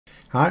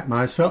Hi, my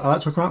name's Phil. I'd like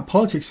to talk about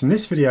politics. In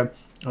this video,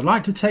 I'd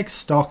like to take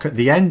stock at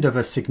the end of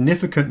a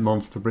significant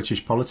month for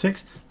British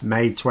politics,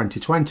 May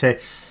 2020,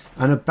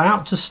 and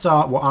about to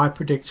start what I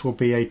predict will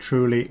be a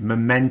truly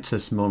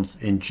momentous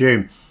month in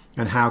June,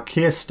 and how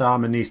Keir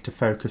Starmer needs to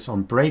focus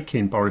on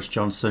breaking Boris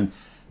Johnson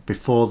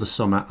before the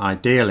summer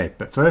ideally.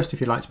 But first, if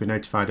you'd like to be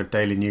notified of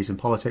daily news and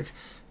politics,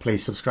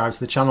 please subscribe to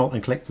the channel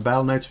and click the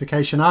bell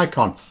notification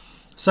icon.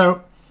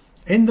 So,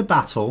 in the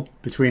battle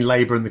between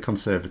Labour and the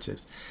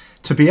Conservatives,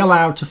 to be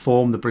allowed to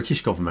form the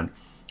British government,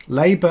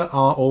 Labour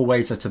are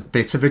always at a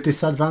bit of a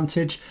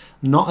disadvantage.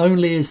 Not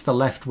only is the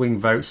left-wing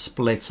vote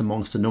split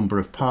amongst a number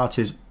of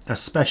parties,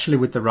 especially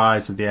with the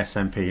rise of the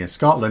SNP in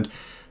Scotland,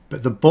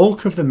 but the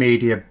bulk of the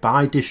media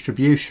by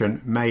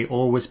distribution may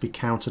always be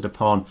counted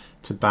upon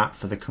to bat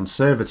for the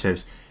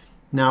Conservatives.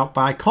 Now,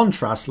 by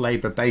contrast,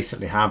 Labour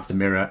basically have the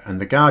Mirror and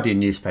the Guardian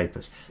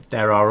newspapers.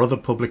 There are other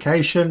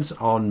publications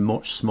on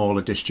much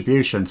smaller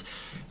distributions.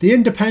 The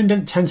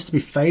Independent tends to be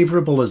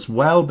favourable as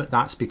well, but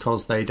that's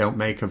because they don't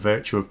make a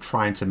virtue of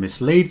trying to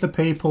mislead the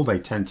people. They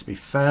tend to be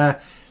fair,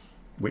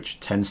 which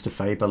tends to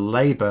favour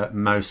Labour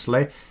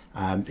mostly,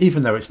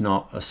 even though it's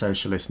not a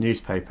socialist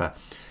newspaper.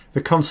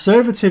 The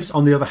Conservatives,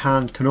 on the other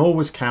hand, can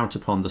always count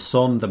upon the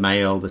Sun, the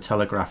Mail, the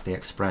Telegraph, the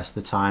Express,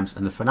 the Times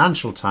and the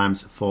Financial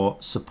Times for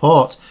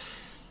support.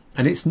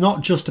 And it's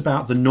not just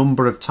about the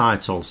number of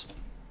titles.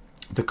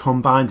 The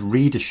combined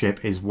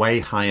readership is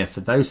way higher for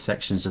those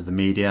sections of the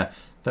media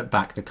that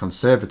back the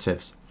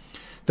Conservatives.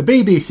 The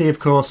BBC, of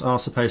course, are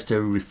supposed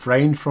to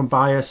refrain from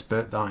bias,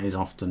 but that is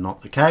often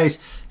not the case.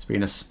 It's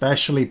been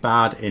especially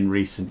bad in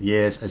recent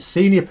years, as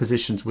senior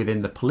positions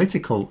within the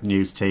political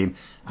news team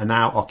are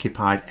now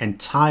occupied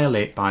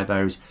entirely by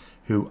those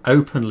who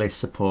openly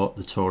support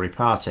the Tory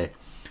party.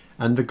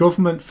 And the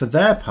government, for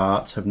their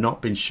part, have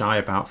not been shy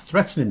about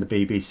threatening the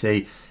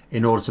BBC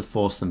in order to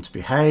force them to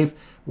behave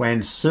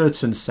when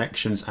certain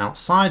sections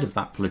outside of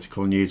that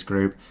political news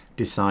group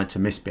decide to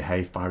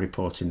misbehave by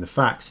reporting the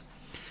facts.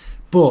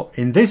 But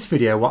in this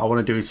video, what I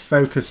want to do is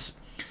focus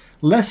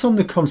less on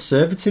the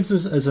Conservatives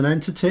as an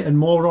entity and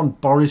more on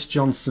Boris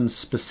Johnson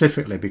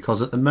specifically,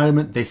 because at the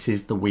moment this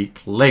is the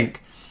weak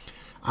link.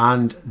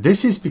 And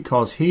this is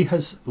because he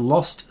has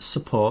lost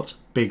support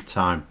big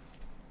time.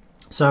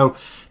 So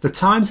the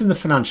Times and the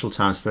Financial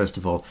Times, first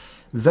of all,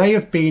 they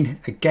have been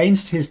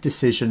against his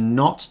decision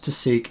not to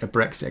seek a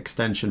Brexit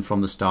extension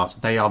from the start.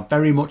 They are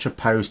very much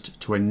opposed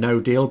to a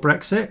no-deal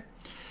Brexit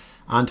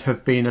and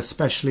have been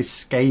especially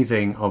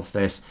scathing of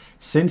this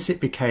since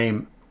it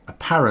became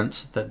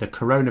apparent that the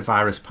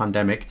coronavirus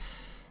pandemic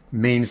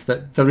means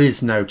that there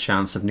is no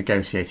chance of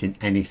negotiating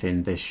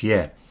anything this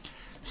year.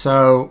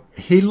 So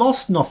he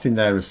lost nothing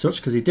there as such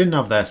because he didn't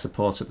have their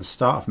support at the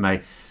start of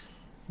May,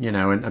 you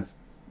know,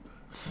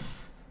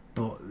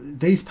 but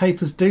these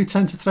papers do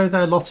tend to throw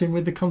their lot in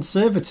with the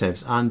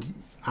Conservatives, and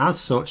as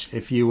such,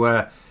 if you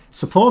were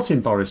supporting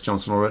Boris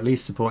Johnson, or at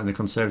least supporting the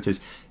Conservatives,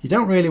 you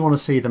don't really want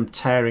to see them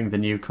tearing the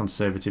new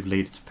Conservative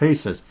leader to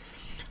pieces.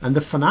 And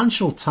the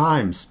Financial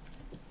Times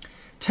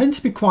tend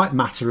to be quite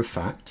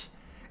matter-of-fact.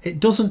 It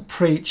doesn't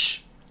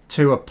preach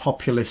to a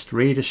populist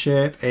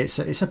readership.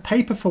 It's a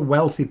paper for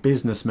wealthy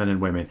businessmen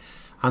and women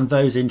and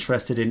those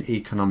interested in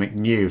economic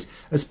news.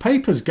 As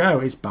papers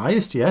go, it's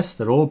biased, yes,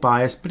 they're all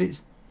biased, but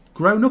it's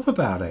grown up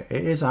about it.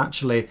 It is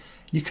actually,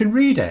 you can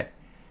read it.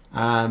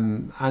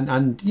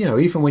 And you know,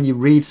 even when you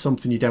read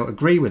something you don't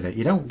agree with it,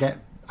 you don't get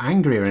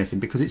angry or anything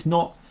because it's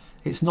not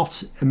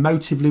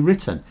emotively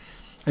written.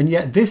 And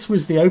yet this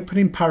was the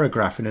opening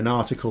paragraph in an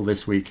article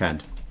this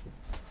weekend.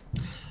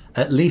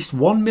 At least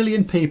 1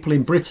 million people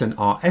in Britain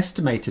are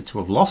estimated to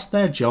have lost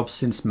their jobs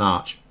since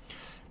March.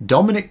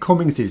 Dominic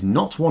Cummings is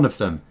not one of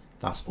them.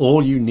 That's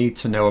all you need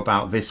to know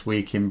about this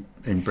week in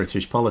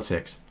British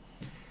politics.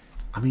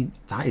 I mean,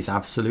 that is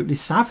absolutely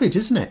savage,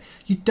 isn't it?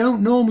 You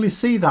don't normally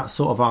see that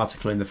sort of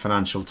article in the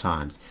Financial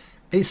Times.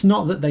 It's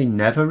not that they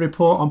never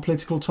report on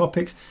political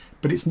topics,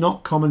 but it's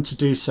not common to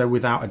do so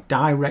without a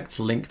direct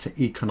link to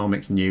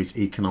economic news,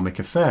 economic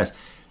affairs.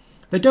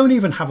 They don't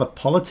even have a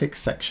politics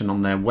section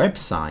on their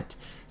website.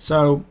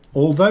 So,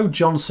 although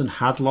Johnson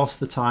had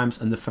lost the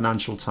Times and the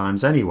Financial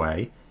Times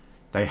anyway,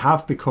 they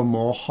have become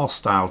more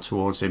hostile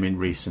towards him in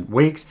recent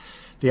weeks.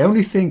 The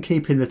only thing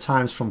keeping the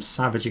Times from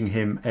savaging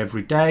him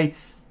every day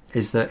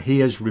is that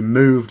he has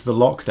removed the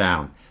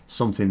lockdown,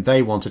 something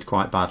they wanted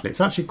quite badly. It's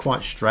actually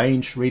quite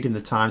strange reading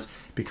the Times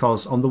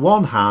because on the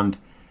one hand,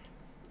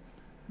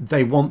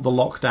 they want the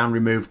lockdown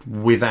removed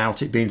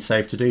without it being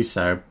safe to do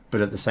so,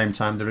 but at the same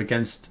time they're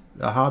against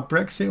a hard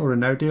Brexit or a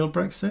no-deal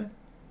Brexit.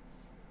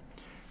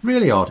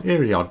 Really odd,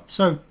 eerily odd.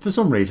 So for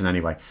some reason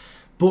anyway.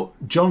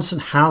 But Johnson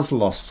has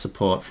lost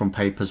support from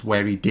papers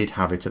where he did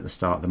have it at the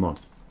start of the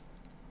month.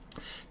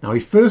 Now, he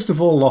first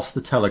of all lost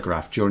the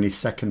Telegraph during his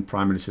second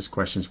Prime Minister's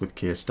questions with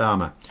Keir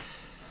Starmer.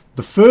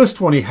 The first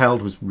one he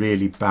held was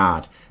really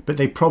bad, but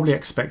they probably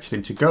expected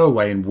him to go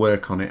away and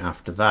work on it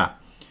after that.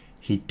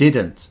 He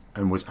didn't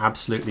and was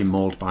absolutely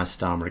mauled by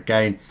Starmer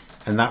again,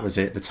 and that was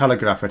it. The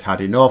Telegraph had had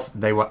enough.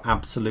 They were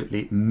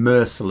absolutely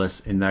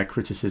merciless in their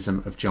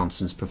criticism of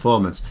Johnson's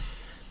performance.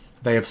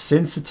 They have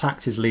since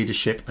attacked his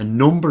leadership a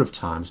number of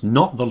times,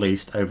 not the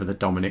least over the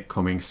Dominic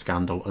Cummings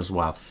scandal as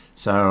well.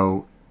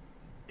 So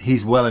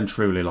he's well and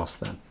truly lost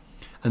them.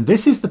 And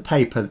this is the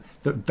paper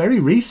that very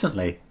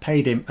recently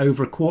paid him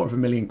over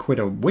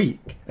 £250,000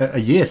 a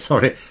year,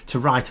 to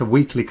write a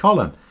weekly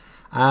column.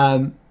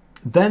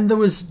 Then there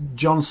was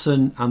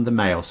Johnson and the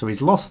Mail. So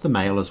he's lost the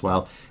Mail as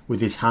well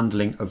with his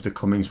handling of the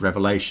Cummings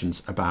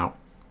revelations about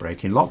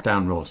breaking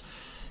lockdown rules.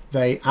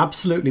 They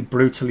absolutely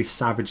brutally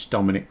savaged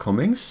Dominic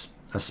Cummings,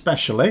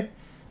 especially.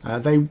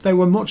 They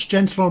were much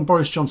gentler on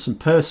Boris Johnson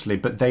personally,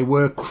 but they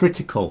were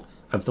critical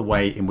of the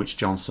way in which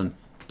Johnson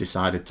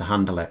decided to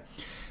handle it.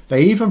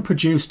 They even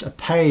produced a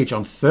page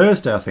on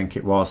Thursday, I think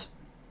it was,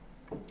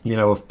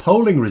 of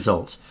polling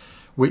results,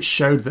 which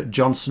showed that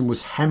Johnson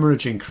was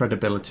hemorrhaging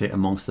credibility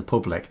amongst the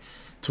public.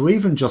 To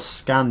even just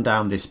scan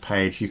down this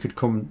page, you could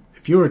come,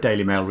 if you're a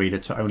Daily Mail reader,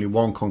 to only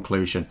one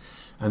conclusion,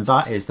 and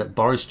that is that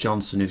Boris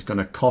Johnson is going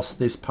to cost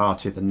this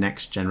party the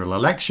next general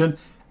election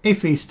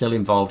if he's still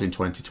involved in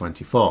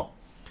 2024.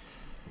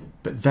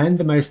 But then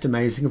the most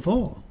amazing of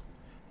all,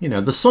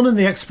 the Sun and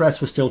the Express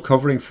were still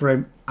covering for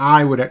him.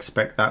 I would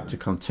expect that to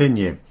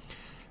continue.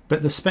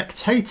 But the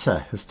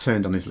Spectator has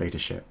turned on his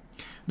leadership.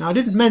 Now, I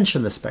didn't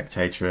mention the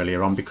Spectator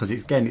earlier on because,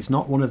 it's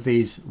not one of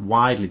these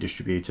widely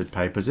distributed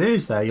papers. It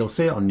is there. You'll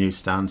see it on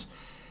newsstands.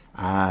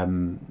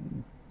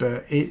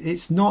 But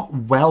it's not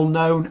well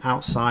known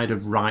outside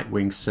of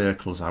right-wing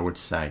circles, I would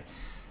say.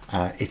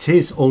 It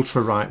is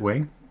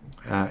ultra-right-wing.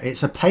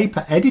 It's a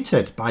paper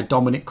edited by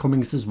Dominic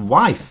Cummings'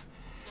 wife.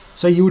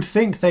 So you would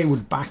think they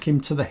would back him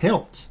to the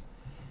hilt.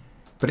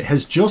 But it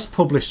has just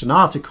published an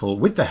article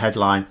with the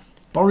headline,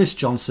 Boris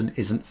Johnson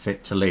isn't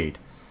fit to lead.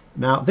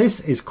 Now, this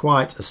is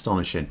quite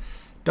astonishing.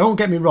 Don't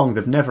get me wrong,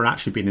 they've never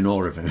actually been in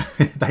awe of him.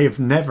 They've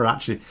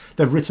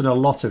written a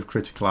lot of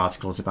critical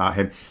articles about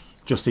him.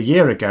 Just a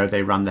year ago,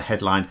 they ran the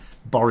headline,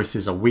 Boris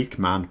is a weak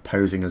man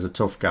posing as a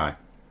tough guy.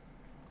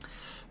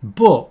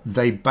 But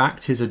they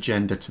backed his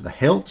agenda to the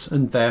hilt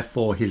and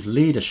therefore his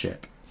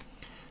leadership.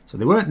 So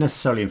they weren't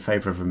necessarily in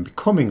favour of him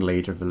becoming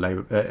leader of the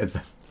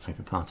Labour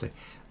Party,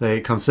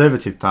 the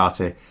Conservative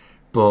Party,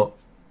 but,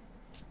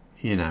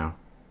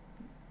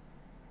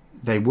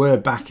 they were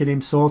backing him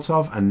sort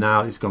of, and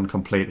now it's gone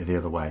completely the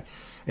other way.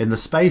 In the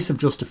space of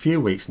just a few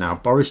weeks now,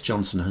 Boris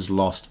Johnson has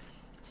lost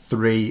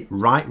 3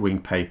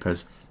 right-wing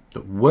papers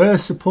that were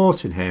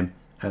supporting him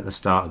at the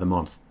start of the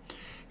month.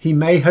 He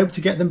may hope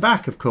to get them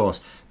back, of course,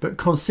 but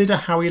consider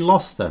how he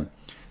lost them.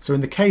 So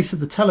in the case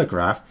of the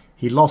Telegraph,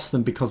 he lost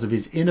them because of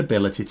his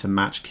inability to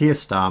match Keir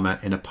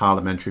Starmer in a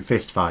parliamentary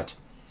fistfight.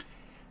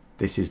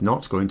 This is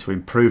not going to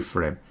improve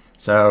for him.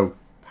 So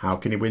how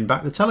can he win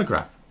back the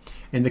Telegraph?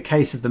 In the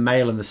case of the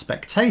Mail and the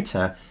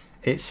Spectator,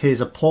 it's his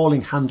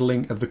appalling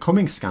handling of the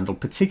Cummings scandal,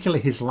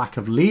 particularly his lack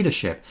of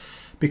leadership,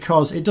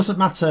 because it doesn't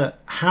matter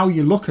how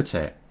you look at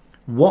it.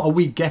 What are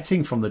we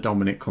getting from the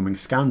Dominic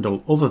Cummings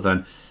scandal other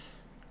than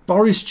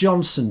Boris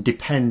Johnson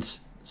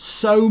depends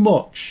so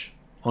much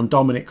on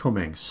Dominic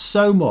Cummings,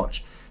 so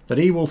much that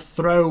he will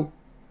throw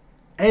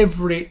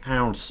every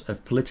ounce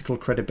of political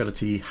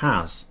credibility he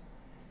has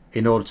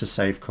in order to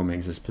save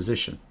Cummings'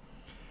 position.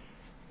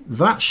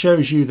 That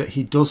shows you that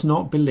he does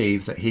not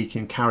believe that he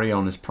can carry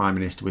on as Prime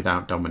Minister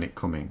without Dominic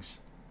Cummings.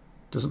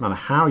 Doesn't matter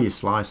how you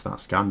slice that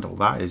scandal,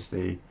 that is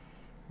the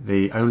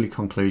only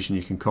conclusion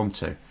you can come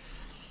to.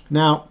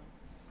 Now,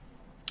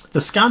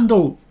 the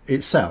scandal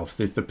itself,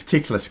 the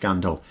particular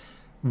scandal,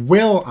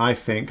 will, I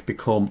think,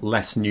 become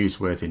less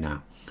newsworthy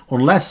now.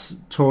 Unless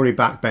Tory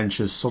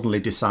backbenchers suddenly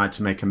decide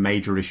to make a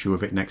major issue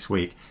of it next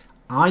week.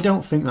 I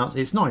don't think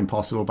it's not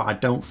impossible, but I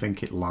don't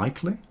think it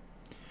likely.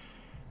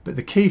 But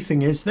the key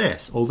thing is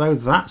this, although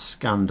that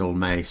scandal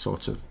may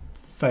sort of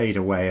fade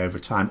away over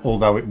time,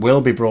 although it will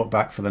be brought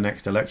back for the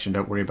next election,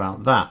 don't worry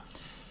about that,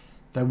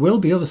 there will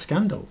be other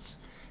scandals.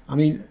 I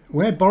mean,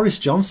 where Boris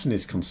Johnson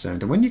is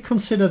concerned, and when you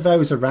consider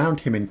those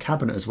around him in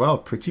cabinet as well,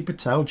 Priti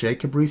Patel,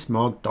 Jacob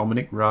Rees-Mogg,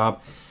 Dominic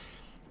Raab,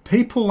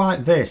 people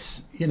like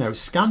this,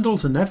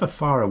 scandals are never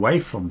far away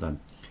from them.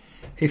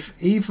 If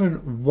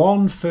even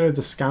one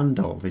further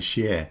scandal this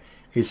year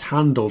is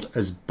handled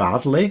as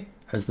badly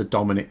as the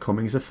Dominic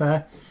Cummings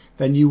affair,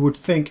 then you would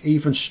think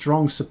even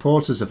strong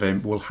supporters of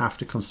him will have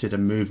to consider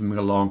moving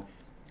along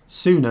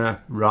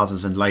sooner rather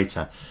than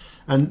later.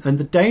 And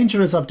the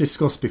danger, as I've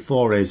discussed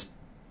before, is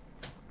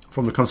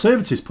from the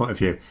Conservatives' point of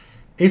view,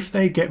 if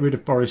they get rid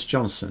of Boris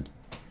Johnson,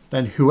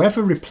 then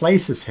whoever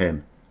replaces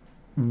him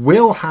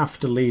will have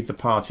to lead the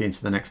party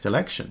into the next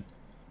election.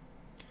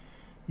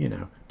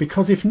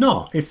 Because if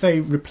not, if they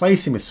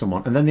replace him with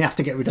someone and then they have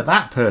to get rid of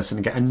that person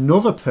and get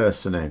another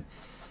person in,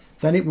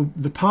 then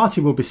the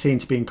party will be seen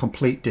to be in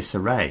complete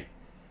disarray.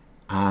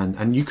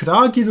 And you could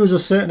argue there was a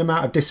certain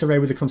amount of disarray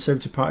with the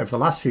Conservative Party over the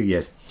last few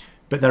years,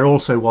 but there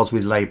also was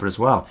with Labour as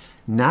well.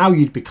 Now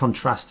you'd be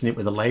contrasting it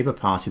with a Labour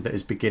Party that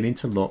is beginning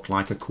to look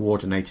like a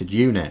coordinated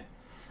unit.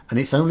 And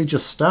it's only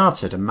just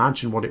started.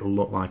 Imagine what it will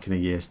look like in a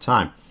year's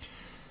time.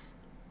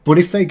 But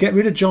if they get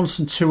rid of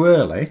Johnson too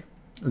early,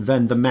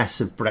 then the mess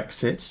of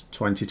Brexit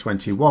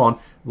 2021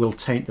 will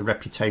taint the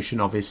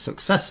reputation of his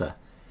successor.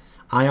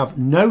 I have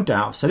no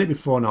doubt, I've said it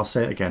before and I'll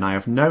say it again, I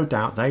have no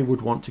doubt they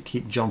would want to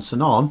keep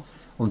Johnson on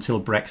until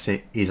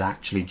Brexit is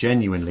actually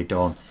genuinely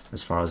done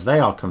as far as they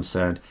are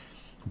concerned.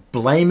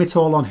 Blame it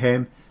all on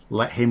him,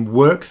 let him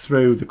work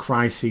through the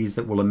crises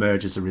that will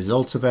emerge as a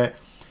result of it,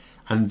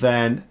 and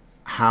then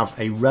have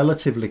a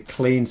relatively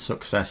clean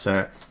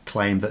successor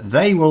claim that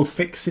they will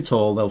fix it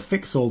all, they'll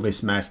fix all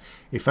this mess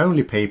if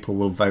only people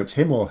will vote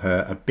him or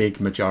her a big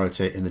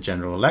majority in the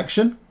general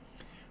election.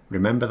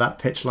 Remember that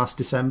pitch last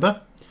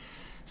December?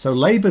 So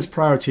Labour's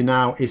priority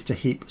now is to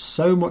heap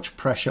so much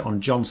pressure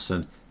on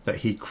Johnson that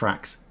he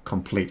cracks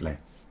completely.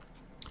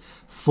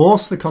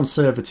 Force the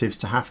Conservatives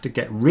to have to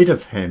get rid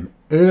of him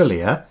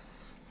earlier,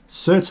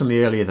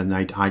 certainly earlier than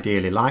they'd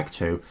ideally like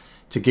to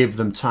give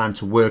them time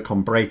to work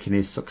on breaking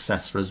his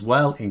successor as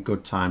well in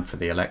good time for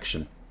the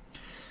election.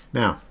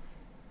 Now,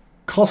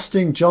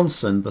 costing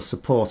Johnson the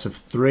support of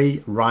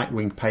 3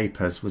 right-wing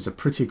papers was a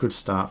pretty good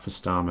start for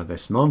Starmer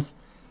this month.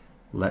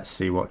 Let's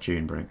see what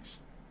June brings.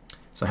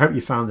 So I hope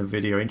you found the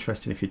video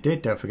interesting. If you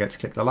did, don't forget to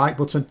click the like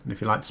button. And if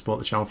you'd like to support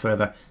the channel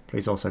further,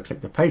 please also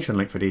click the Patreon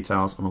link for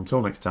details. And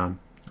until next time,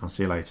 I'll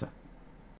see you later.